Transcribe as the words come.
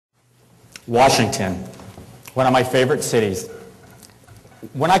Washington, one of my favorite cities.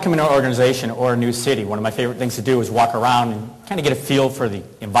 When I come into an organization or a new city, one of my favorite things to do is walk around and kind of get a feel for the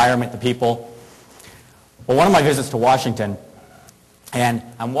environment, the people. Well, one of my visits to Washington, and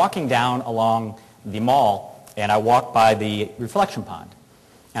I'm walking down along the mall, and I walk by the reflection pond.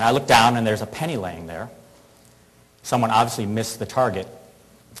 And I look down, and there's a penny laying there. Someone obviously missed the target.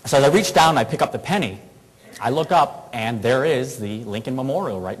 So as I reach down and I pick up the penny, I look up, and there is the Lincoln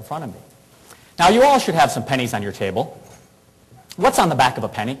Memorial right in front of me. Now, you all should have some pennies on your table. What's on the back of a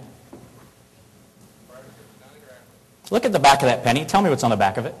penny? Look at the back of that penny. Tell me what's on the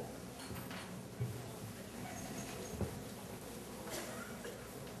back of it.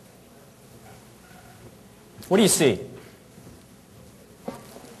 What do you see?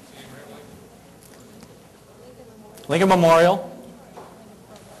 Lincoln Memorial.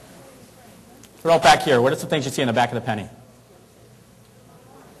 What about back here? What are some things you see on the back of the penny?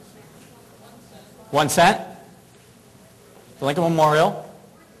 1 cent. The Lincoln Memorial.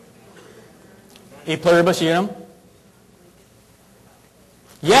 E pluribus unum.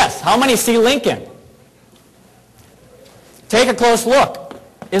 Yes. How many see Lincoln? Take a close look.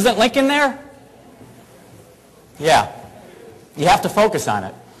 Isn't Lincoln there? Yeah. You have to focus on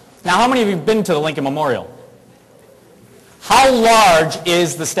it. Now, how many of you have been to the Lincoln Memorial? How large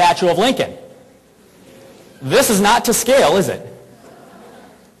is the statue of Lincoln? This is not to scale, is it?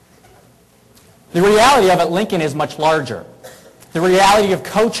 The reality of it, Lincoln is much larger. The reality of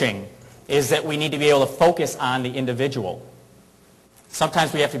coaching is that we need to be able to focus on the individual.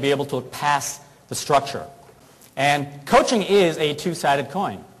 Sometimes we have to be able to look past the structure. And coaching is a two-sided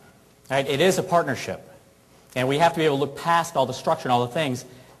coin. Right? It is a partnership. And we have to be able to look past all the structure and all the things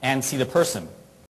and see the person.